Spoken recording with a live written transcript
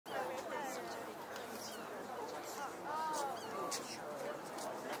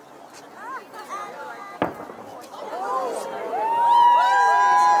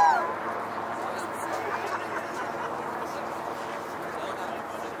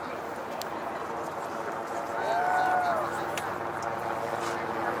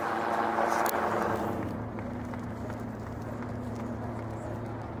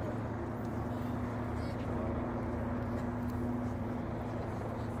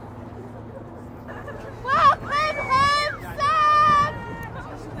Welcome home, Sam!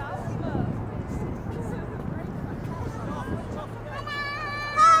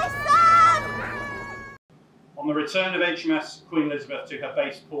 Hi, Sam! On the return of HMS Queen Elizabeth to her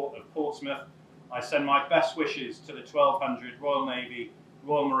base port of Portsmouth, I send my best wishes to the 1,200 Royal Navy,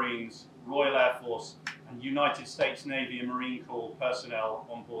 Royal Marines, Royal Air Force and United States Navy and Marine Corps personnel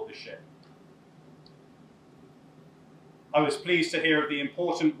on board the ship. I was pleased to hear of the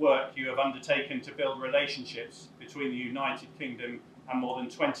important work you have undertaken to build relationships between the United Kingdom and more than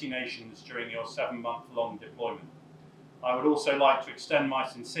 20 nations during your 7-month-long deployment. I would also like to extend my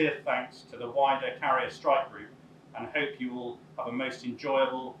sincere thanks to the wider Carrier Strike Group and hope you will have a most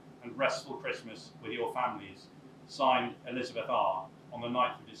enjoyable and restful Christmas with your families. Signed, Elizabeth R. on the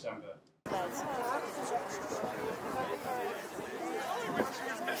 9th of December. I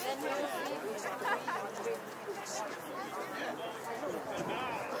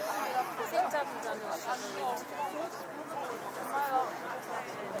think I've done a submarine.